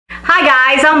Hi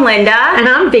guys, I'm Linda. And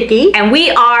I'm Vicky. And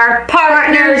we are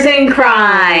Partners in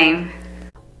Crime.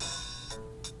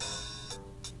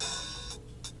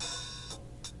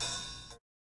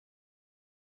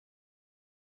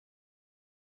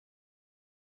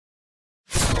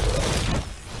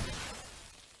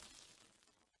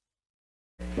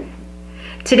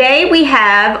 Today we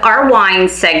have our wine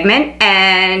segment,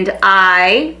 and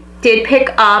I did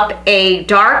pick up a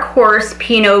Dark Horse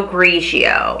Pinot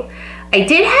Grigio.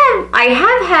 I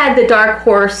have had the Dark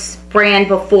Horse brand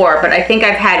before, but I think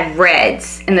I've had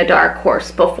reds in the Dark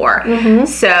Horse before.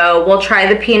 So we'll try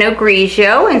the Pinot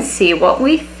Grigio and see what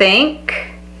we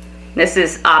think. This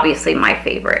is obviously my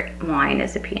favorite wine,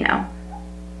 is a Pinot.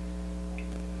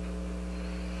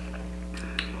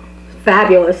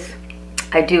 Fabulous.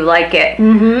 I do like it. I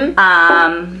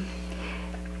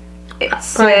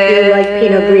do like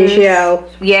Pinot Grigio.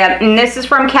 Yeah, and this is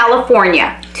from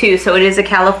California too, so it is a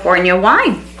California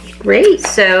wine. Great.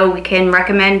 So we can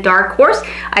recommend Dark Horse.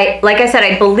 Like I said,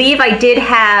 I believe I did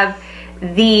have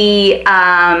the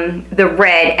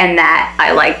red, and that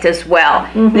I liked as well.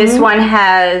 This one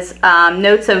has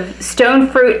notes of stone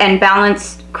fruit and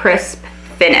balanced crisp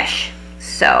finish.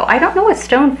 So I don't know what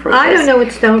stone fruit is. I don't know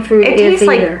what stone fruit is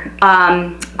either. It tastes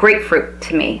like grapefruit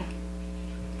to me.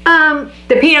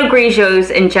 The Pinot Grigios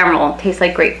in general taste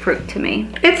like grapefruit to me.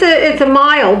 It's a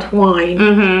mild wine,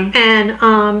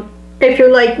 and if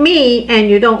you're like me and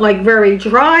you don't like very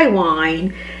dry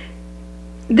wine,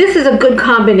 this is a good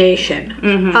combination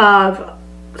of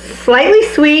slightly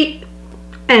sweet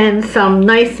and some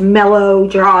nice mellow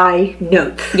dry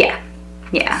notes. Yeah.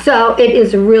 So it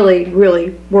is really,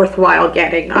 really worthwhile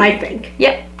getting, I think.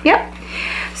 Yep.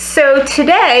 So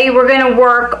today we're going to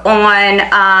work on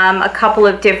a couple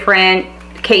of different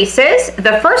cases.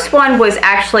 The first one was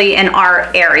actually in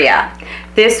our area.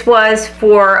 This was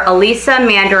for Elisa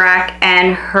Manderach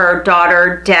and her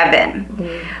daughter Devon.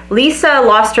 Lisa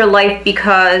lost her life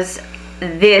because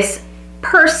this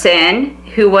person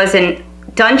who was a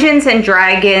Dungeons and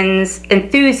Dragons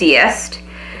enthusiast,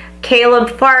 Caleb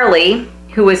Farley,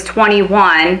 who was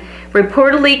 21,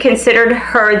 reportedly considered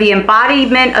her the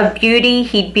embodiment of beauty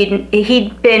he'd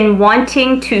been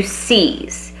wanting to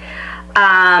seize.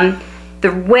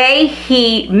 The way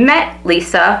he met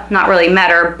Lisa, not really met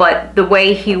her, but the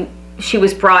way she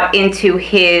was brought into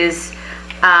his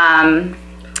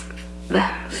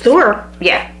store.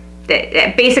 Yeah,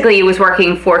 basically he was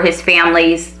working for his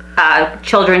family's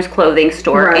children's clothing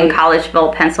store in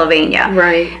Collegeville, Pennsylvania.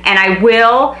 And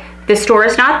the store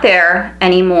is not there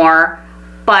anymore,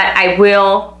 but I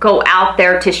will go out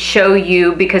there to show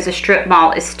you, because the strip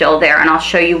mall is still there, and I'll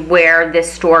show you where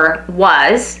this store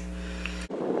was.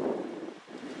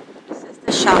 This is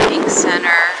the shopping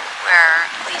center where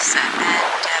Lisa and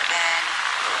Devon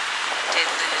did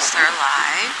lose their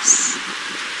lives.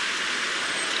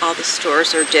 All the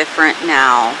stores are different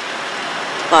now,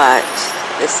 but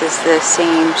this is the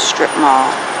same strip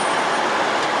mall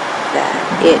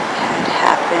that it had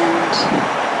happened,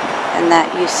 and that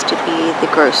used to be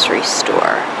the grocery store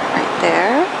right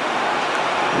there.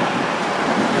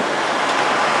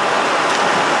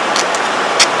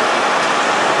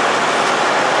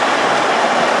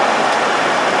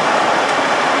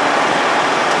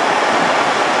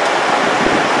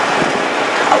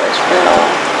 Collegeville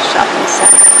Shopping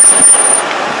Center.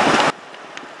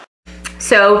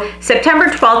 So September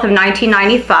 12th of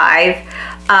 1995,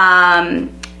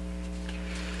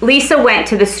 Lisa went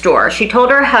to the store. She told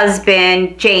her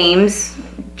husband, Jim,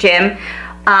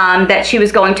 that she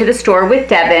was going to the store with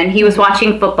Devon. He was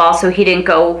watching football, so he didn't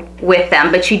go with them,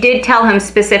 but she did tell him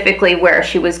specifically where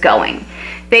she was going.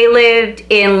 They lived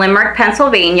in Limerick,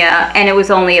 Pennsylvania, and it was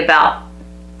only about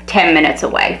 10 minutes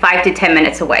away, 5 to 10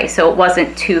 minutes away, so it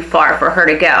wasn't too far for her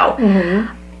to go.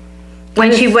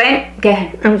 When she went, go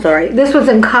ahead. I'm sorry. This was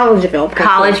in Collegeville,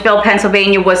 Pennsylvania. Collegeville,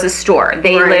 Pennsylvania was a store.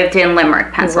 They lived in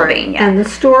Limerick, Pennsylvania. And the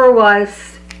store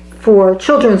was for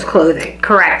children's clothing.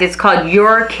 Correct. It's called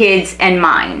Your Kids and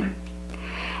Mine.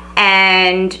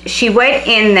 And she went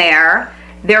in there.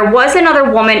 There was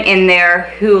another woman in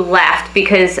there who left,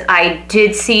 because I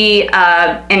did see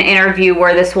an interview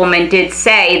where this woman did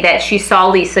say that she saw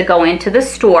Lisa go into the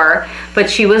store, but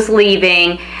she was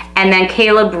leaving, and then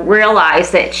Caleb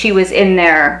realized that she was in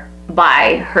there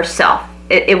by herself.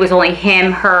 It was only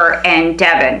him, her, and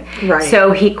Devon.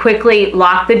 So he quickly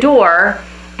locked the door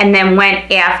and then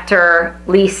went after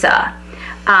Lisa.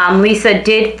 Lisa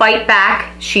did fight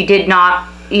back. She did not,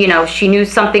 she knew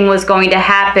something was going to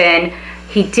happen.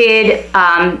 He did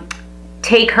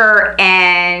take her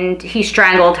and he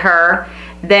strangled her.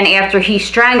 Then after he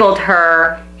strangled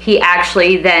her, he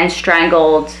actually then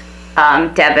strangled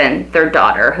Devon, their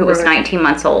daughter, who was Right. 19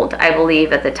 months old, I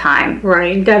believe, at the time.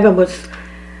 Right. And Devon was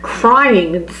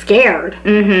crying and scared.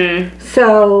 Mm-hmm.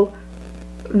 So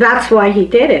that's why he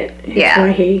did it. Yeah.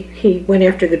 That's why he went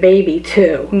after the baby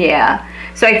too. Yeah.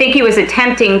 So I think he was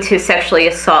attempting to sexually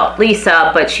assault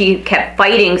Lisa, but she kept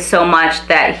fighting so much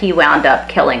that he wound up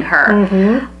killing her.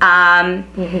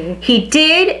 He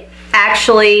did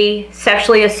actually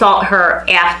sexually assault her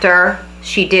after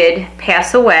she did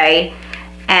pass away,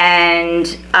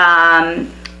 and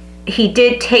he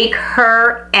did take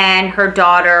her and her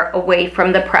daughter away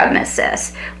from the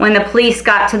premises. When the police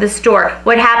got to the store,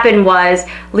 what happened was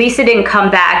Lisa didn't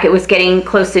come back. It was getting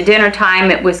close to dinner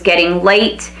time. It was getting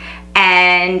late,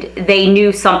 and they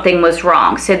knew something was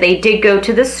wrong. So they did go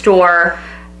to the store.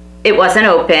 It wasn't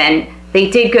open. They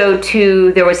did go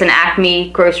to, there was an Acme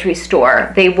grocery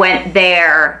store. They went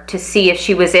there to see if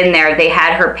she was in there. They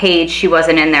had her page. She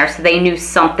wasn't in there. So they knew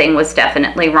something was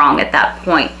definitely wrong at that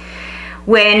point.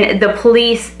 When the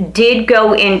police did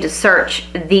go in to search,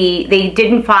 they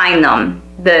didn't find them,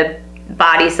 the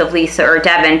bodies of Lisa or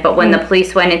Devon, but when the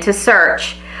police went in to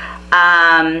search,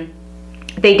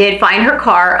 they did find her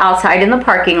car outside in the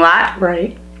parking lot.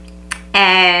 Right.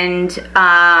 And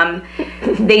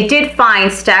they did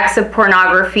find stacks of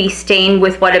pornography stained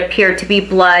with what appeared to be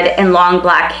blood and long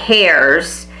black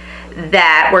hairs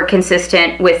that were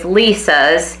consistent with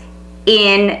Lisa's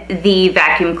in the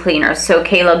vacuum cleaner. So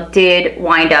Caleb did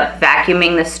wind up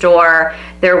vacuuming the store.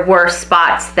 There were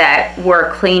spots that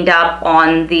were cleaned up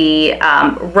on the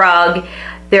rug.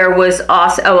 There was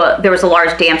also there was a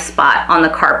large damp spot on the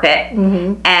carpet,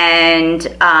 and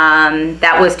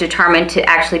that was determined to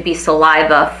actually be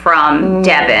saliva from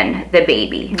Devon, the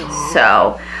baby.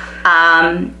 So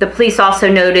the police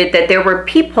also noted that there were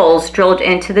peepholes drilled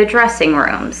into the dressing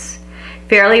rooms.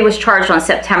 Farley was charged on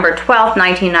September 12,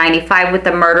 1995 with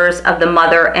the murders of the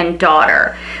mother and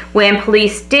daughter. When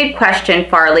police did question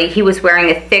Farley, he was wearing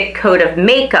a thick coat of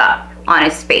makeup on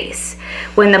his face.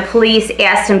 When the police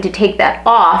asked him to take that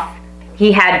off,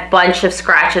 he had a bunch of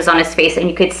scratches on his face, and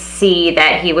you could see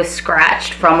that he was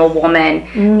scratched from a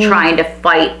woman trying to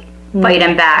fight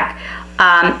him back.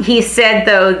 He said,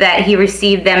 though, that he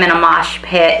received them in a mosh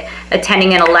pit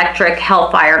attending an Electric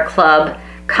Hellfire Club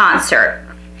concert.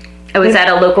 It was at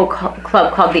a local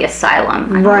club called the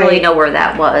Asylum. I don't really know where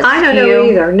that was. I don't know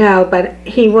either, no, but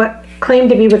he claimed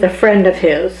to be with a friend of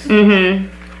his,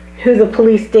 who the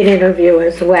police did interview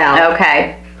as well.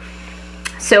 Okay.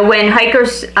 So when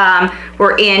hikers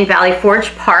were in Valley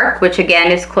Forge Park, which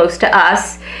again is close to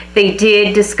us, they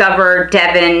did discover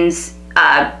Devon's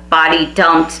body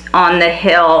dumped on the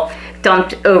hill,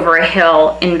 dumped over a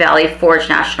hill in Valley Forge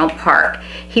National Park.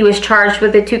 He was charged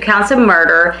with the 2 counts of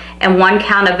murder and 1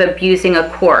 count of abusing a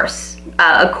corpse.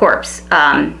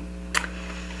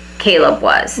 Caleb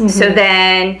was. So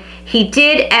then he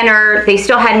did enter, they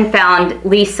still hadn't found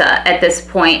Lisa at this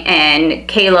point, and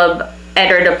Caleb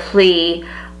entered a plea.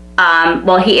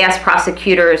 He asked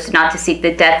prosecutors not to seek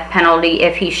the death penalty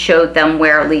if he showed them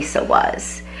where Lisa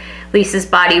was. Lisa's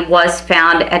body was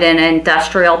found at an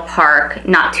industrial park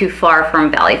not too far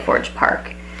from Valley Forge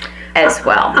Park as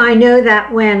well. I know that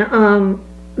when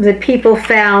the people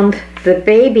found the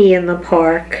baby in the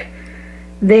park,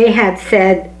 they had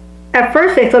said, at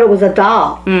first they thought it was a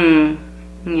doll.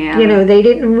 Yeah. You know, they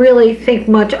didn't really think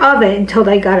much of it until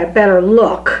they got a better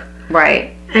look.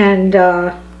 Right. And,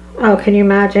 can you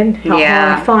imagine how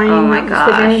horrifying oh my that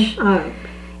must have gosh. been?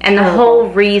 And the whole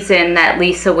reason that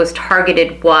Lisa was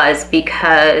targeted was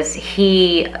because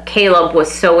Caleb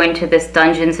was so into this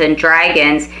Dungeons and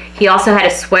Dragons. He also had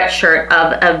a sweatshirt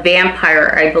of a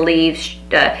vampire, I believe,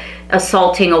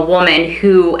 assaulting a woman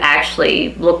who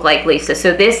actually looked like Lisa.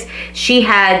 So she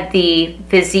had the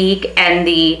physique and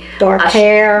the dark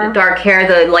hair,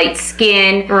 the light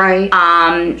skin. Right.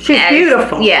 She's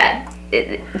beautiful. Yeah.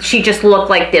 She just looked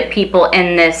like the people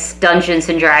in this Dungeons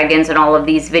and Dragons and all of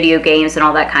these video games and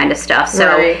all that kind of stuff.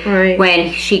 So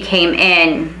when she came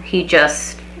in, he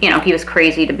just, he was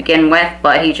crazy to begin with,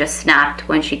 but he just snapped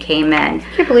when she came in.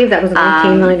 I can't believe that was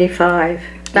 1995.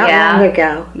 That long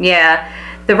ago. Yeah.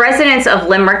 The residents of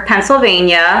Limerick,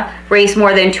 Pennsylvania raised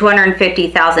more than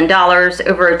 $250,000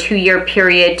 over a 2-year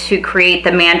period to create the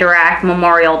Manderach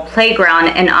Memorial Playground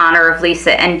in honor of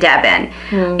Lisa and Devon.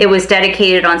 It was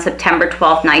dedicated on September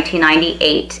 12,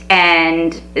 1998,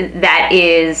 and that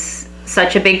is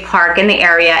such a big park in the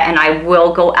area, and I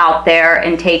will go out there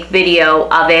and take video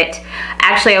of it.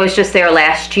 Actually, I was just there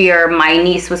last year. My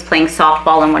niece was playing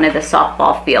softball in one of the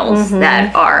softball fields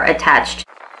that are attached.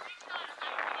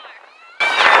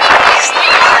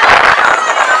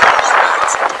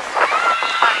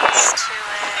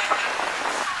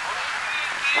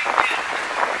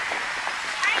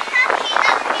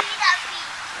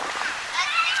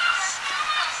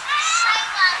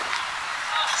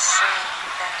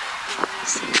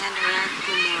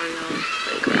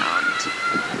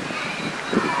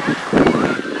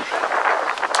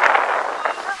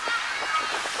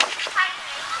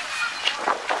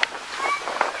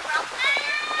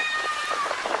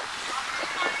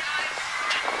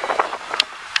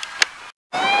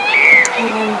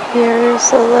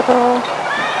 There's a little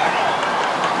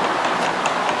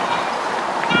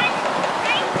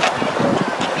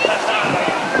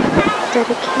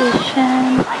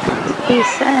dedication to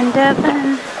Lisa and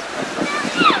Devon.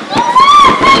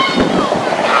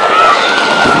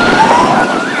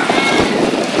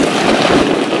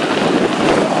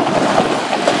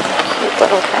 Cute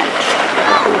little bench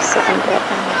for Lisa and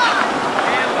Devon.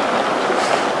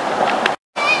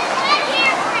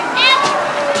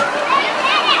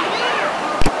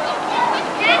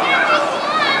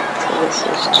 This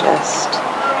is just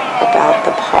about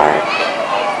the park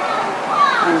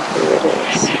and who it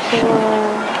is for.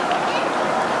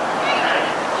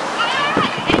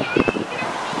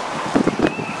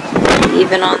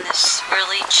 Even on this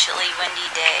really chilly, windy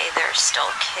day, there's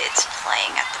still kids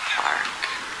playing at the park.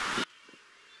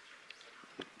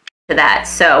 That.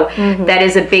 So that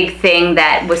is a big thing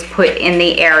that was put in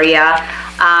the area.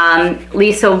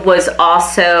 Lisa was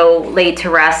also laid to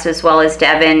rest, as well as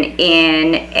Devon,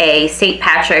 in a St.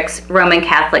 Patrick's Roman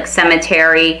Catholic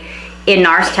cemetery in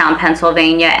Norristown,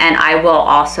 Pennsylvania, and I will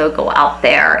also go out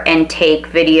there and take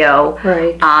video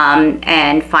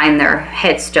and find their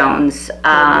headstones.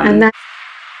 And that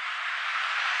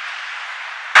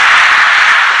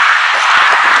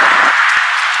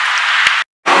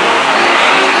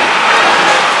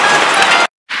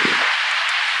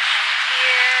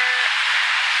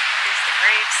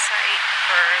site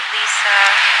for Lisa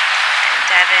and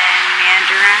Devon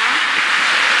Manderach.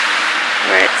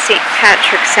 We're at St.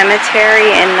 Patrick Cemetery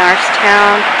in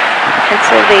Norristown,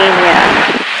 Pennsylvania.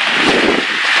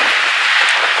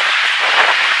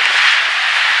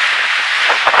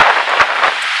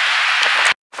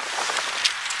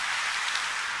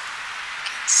 You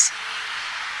can see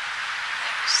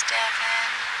there's Devon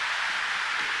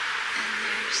and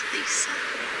there's Lisa.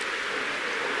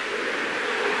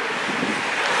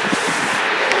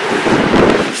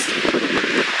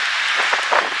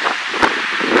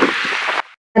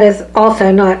 That is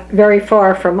also not very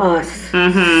far from us.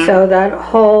 So that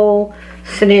whole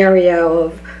scenario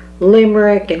of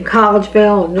Limerick and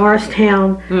Collegeville and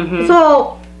Norristown is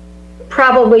all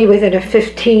probably within a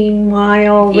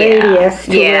 15-mile radius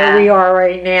to where we are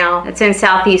right now. It's in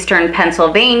southeastern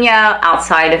Pennsylvania,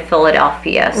 outside of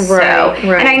Philadelphia.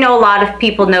 And I know a lot of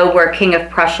people know where King of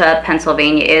Prussia,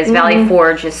 Pennsylvania is. Valley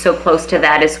Forge is so close to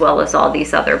that, as well as all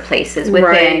these other places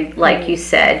within, like you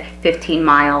said, 15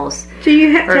 miles. Do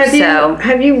you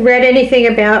have you read anything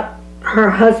about her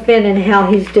husband and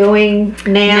how he's doing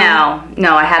now?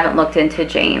 No, I haven't looked into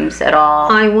James at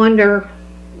all. I wonder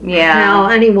how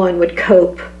anyone would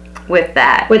cope with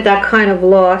that kind of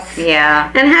loss.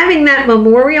 And having that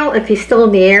memorial, if he's still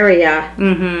in the area,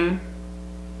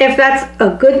 if that's a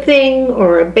good thing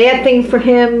or a bad thing for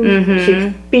him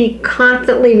to be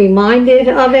constantly reminded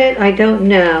of it, I don't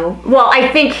know. Well, I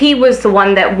think he was the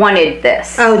one that wanted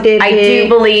this. Oh, did he? I do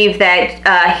believe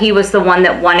that he was the one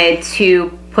that wanted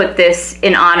to put this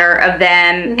in honor of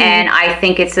them, and I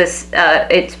think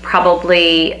it's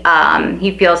probably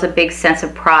he feels a big sense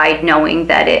of pride knowing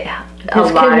that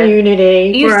his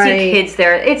community. You see kids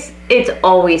there. It's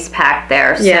always packed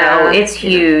there, so it's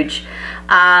huge.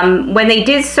 When they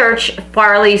did search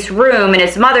Farley's room in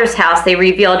his mother's house, they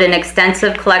revealed an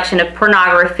extensive collection of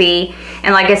pornography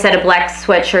and, like I said, a black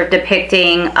sweatshirt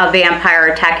depicting a vampire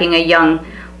attacking a young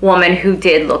woman who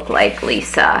did look like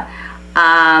Lisa.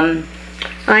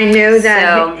 I know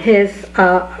that his,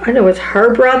 I know it was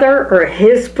her brother or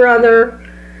his brother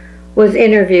was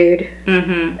interviewed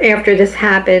after this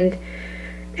happened,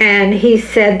 and he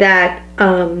said that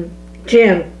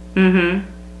Jim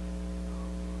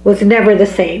was never the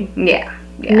same.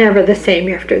 Never the same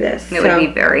after this. It would be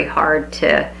very hard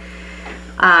to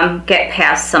get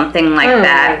past something like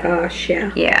that. Oh my gosh,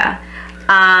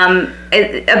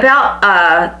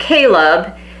 About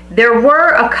Caleb, there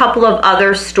were a couple of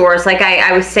other stores. Like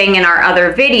I was saying in our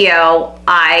other video,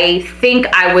 I think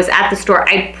I was at the store.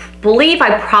 I believe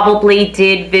I probably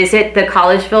did visit the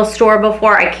Collegeville store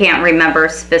before. I can't remember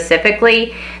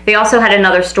specifically. They also had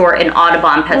another store in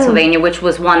Eidam, Pennsylvania, which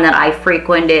was one that I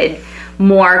frequented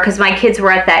more because my kids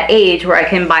were at that age where I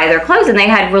can buy their clothes, and they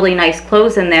had really nice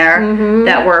clothes in there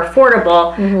that were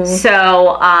affordable.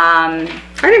 So I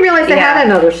didn't realize they had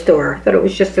another store, that it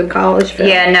was just in Collegeville.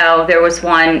 Yeah, no, there was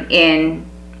one in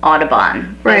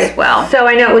Audubon as well. So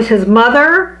I know it was his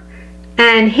mother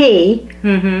and he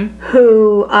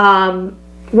who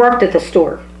worked at the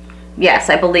store. Yes,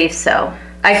 I believe so.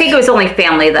 I think it was only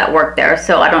family that worked there,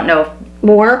 so I don't know if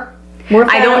more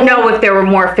I don't know if there were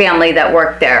more family that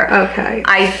worked there. Okay.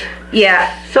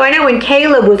 Yeah. So I know when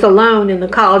Caleb was alone in the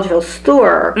Collegeville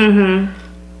store,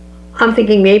 I'm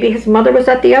thinking maybe his mother was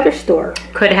at the other store.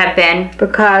 Could have been.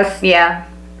 Because yeah,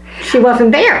 she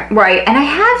wasn't there. Right. And I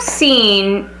have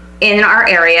seen in our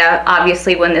area,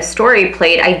 obviously when this story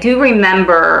played, I do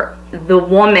remember the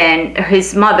woman,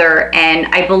 his mother, and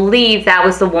I believe that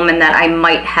was the woman that I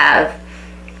might have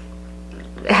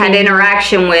had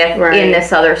interaction with in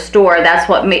this other store. That's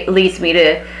what leads me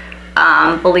to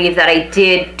believe that I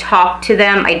did talk to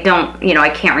them. I don't, I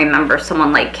can't remember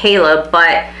someone like Caleb,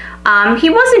 but he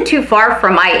wasn't too far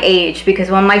from my age, because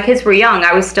when my kids were young,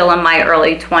 I was still in my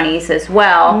early 20s as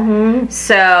well.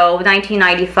 So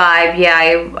 1995,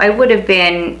 yeah, I would have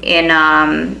been in,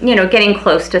 getting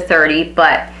close to 30,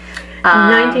 but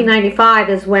 1995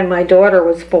 is when my daughter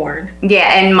was born.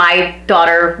 Yeah, and my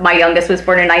youngest was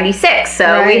born in 96,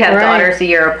 so we have daughters a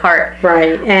year apart.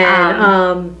 Right,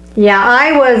 and yeah,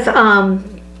 I was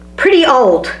pretty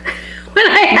old when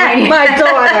I had my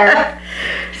daughter.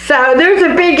 So there's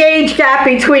a big age gap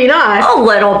between us. A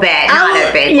little bit, not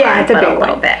a big one, it's a but big a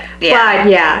little one. bit. Yeah. But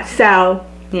yeah, so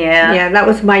yeah, that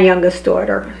was my youngest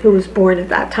daughter who was born at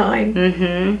that time.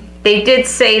 They did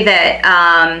say that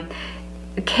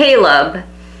Caleb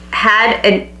had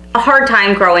a hard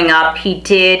time growing up. He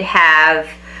did have,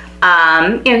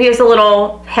 he was a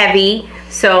little heavy,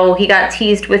 so he got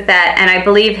teased with that. And I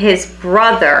believe his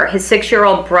brother, his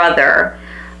 6-year-old brother,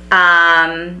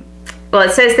 well,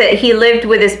 it says that he lived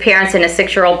with his parents and a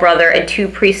 6-year-old brother and 2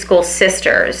 preschool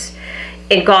sisters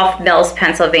in Gulf Mills,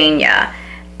 Pennsylvania.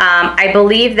 I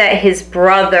believe that his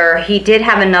brother, he did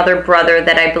have another brother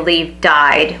that I believe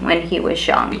died when he was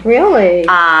young. Really?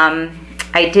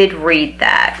 I did read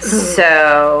that.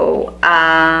 So,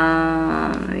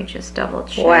 let me just double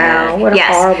check. Wow, what a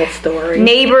horrible story.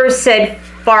 Neighbors said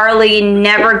Farley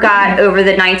never got over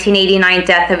the 1989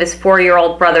 death of his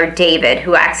 4-year-old brother David,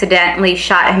 who accidentally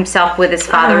shot himself with his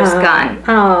father's gun.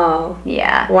 Oh.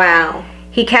 Yeah. Wow.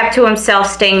 He kept to himself,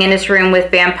 staying in his room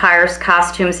with vampires'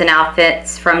 costumes and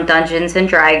outfits from Dungeons and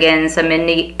Dragons, a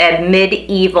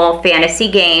medieval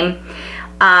fantasy game.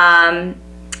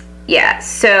 Yeah,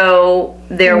 so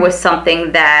there was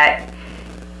something that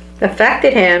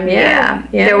affected him. Yeah.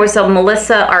 There was a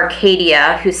Melissa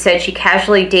Arcadia who said she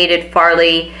casually dated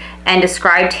Farley and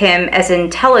described him as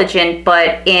intelligent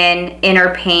but in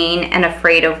inner pain and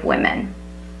afraid of women.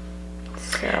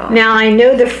 So. Now I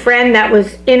know the friend that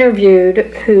was interviewed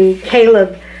who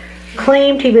Caleb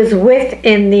claimed he was with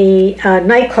in the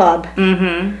nightclub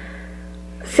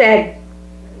said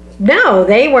no,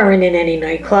 they weren't in any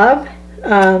nightclub.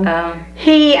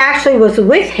 He actually was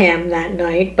with him that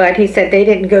night, but he said they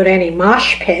didn't go to any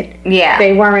mosh pit. Yeah.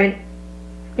 They weren't,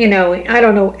 I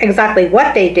don't know exactly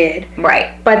what they did.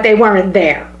 Right. But they weren't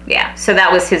there. Yeah, so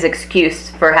that was his excuse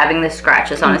for having the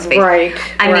scratches on his face. Right.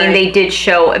 I mean, they did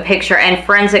show a picture, and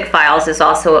Forensic Files is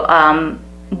also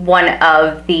one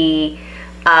of the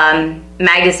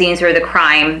magazines or the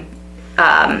crime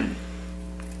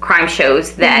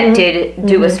shows that did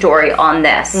do a story on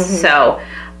this. So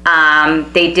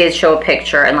they did show a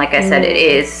picture, and like I said, it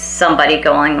is somebody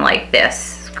going like this,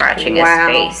 scratching his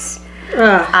face.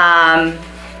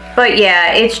 But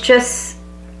yeah, it's just,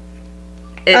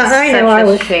 it's such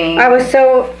a shame. I was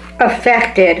so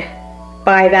affected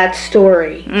by that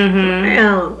story.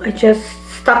 It just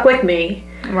stuck with me.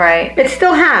 Right. It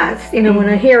still has. When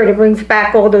I hear it, it brings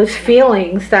back all those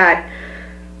feelings that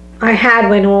I had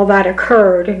when all that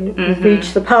occurred and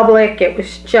reached the public. It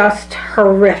was just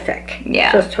horrific.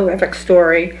 Yeah. Just horrific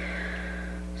story.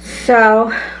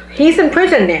 So, he's in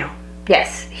prison now.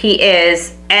 Yes, he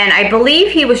is. And I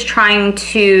believe he was trying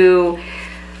to,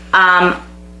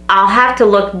 I'll have to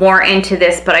look more into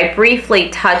this, but I briefly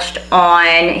touched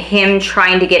on him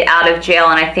trying to get out of jail,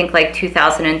 and I think like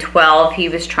 2012, he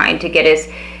was trying to get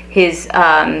his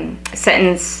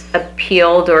sentence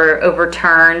appealed or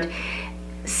overturned,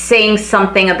 saying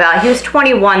something about, he was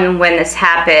 21 when this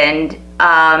happened,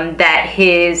 that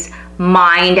his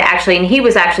mind actually, and he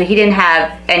didn't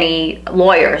have any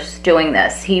lawyers doing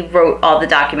this. He wrote all the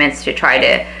documents to try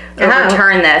to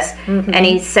overturn this, and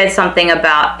he said something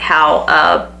about how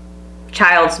a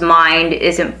child's mind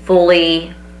isn't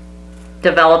fully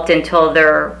developed until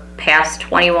they're past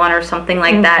 21 or something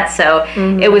like that. So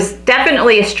it was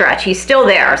definitely a stretch. He's still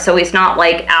there, so he's not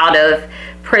like out of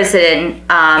prison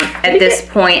at this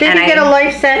point. Did he get a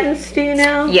life sentence, do you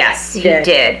know? Yes, he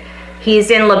did.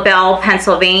 He's in LaBelle,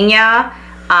 Pennsylvania.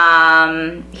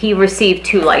 He received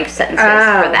 2 life sentences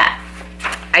for that.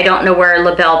 I don't know where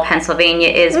LaBelle, Pennsylvania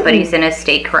is, but he's in a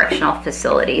state correctional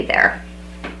facility there.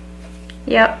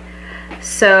 Yep.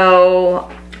 So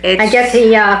it's, I guess he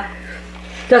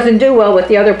doesn't do well with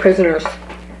the other prisoners.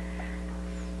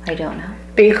 I don't know.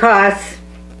 Because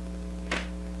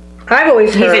I've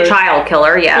always heard. He's a child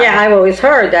killer, yeah. Yeah, I've always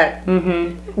heard that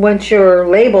once you're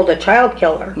labeled a child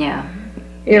killer,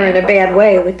 you're in a bad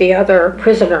way with the other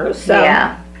prisoners. So.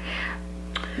 Yeah.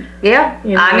 Yeah.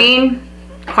 You know. I mean,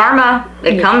 karma,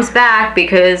 it comes back,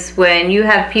 because when you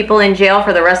have people in jail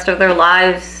for the rest of their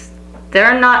lives,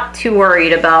 they're not too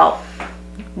worried about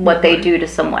what they do to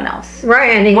someone else.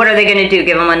 Right. And what are they going to do?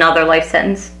 Give them another life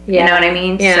sentence? Yeah. You know what I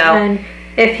mean? Yeah. So, and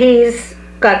if he's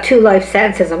got 2 life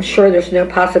sentences, I'm sure there's no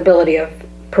possibility of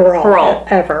parole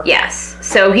ever. Yes.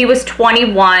 So he was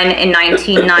 21 in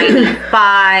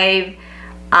 1995.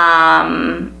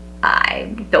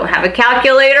 I don't have a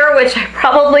calculator, which I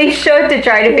probably should, to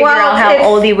try to figure out how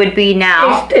old he would be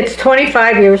now. It's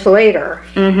 25 years later.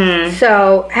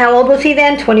 So how old was he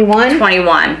then? 21?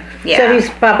 21, yeah. So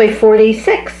he's probably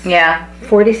 46. Yeah.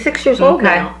 46 years old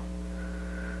now.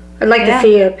 I'd like to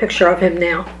see a picture of him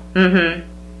now.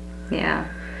 Yeah.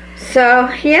 So,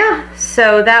 yeah.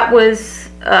 So that was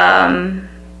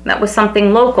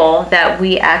something local that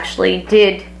we actually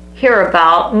did hear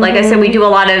about. Like I said, we do a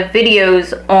lot of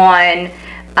videos on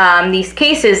these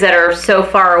cases that are so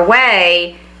far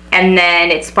away, and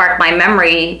then it sparked my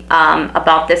memory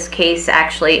about this case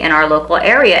actually in our local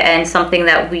area, and something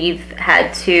that we've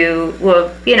had to,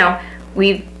 well, you know,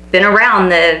 we've been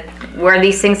around where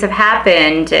these things have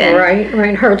happened, and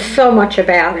right, heard so much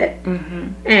about it.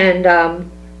 And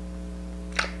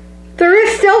there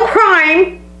is still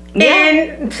crime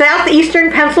in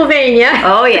southeastern Pennsylvania.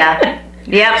 Oh yeah.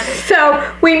 Yep.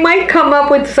 So we might come up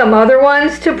with some other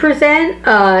ones to present.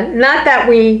 Not that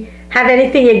we have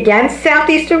anything against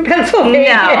southeastern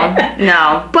Pennsylvania.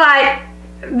 No. But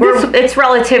it's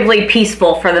relatively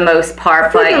peaceful for the most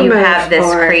part, but you have this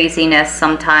craziness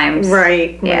sometimes.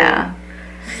 Right. Yeah.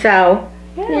 So,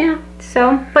 yeah.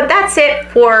 So, but that's it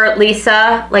for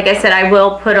Lisa. Like I said, I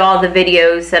will put all the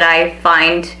videos that I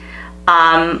find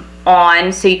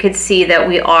on, so you could see that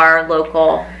we are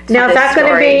local. Now, is that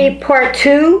going to be part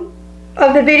 2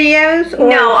 of the videos? Or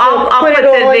no, I'll put the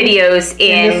videos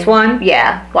in this one.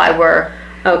 Yeah, while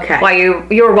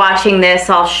you're watching this,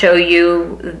 I'll show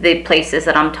you the places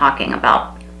that I'm talking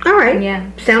about. All right. Yeah.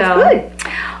 Sounds good.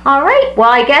 All right.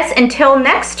 Well, I guess until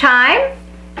next time.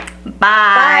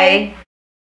 Bye.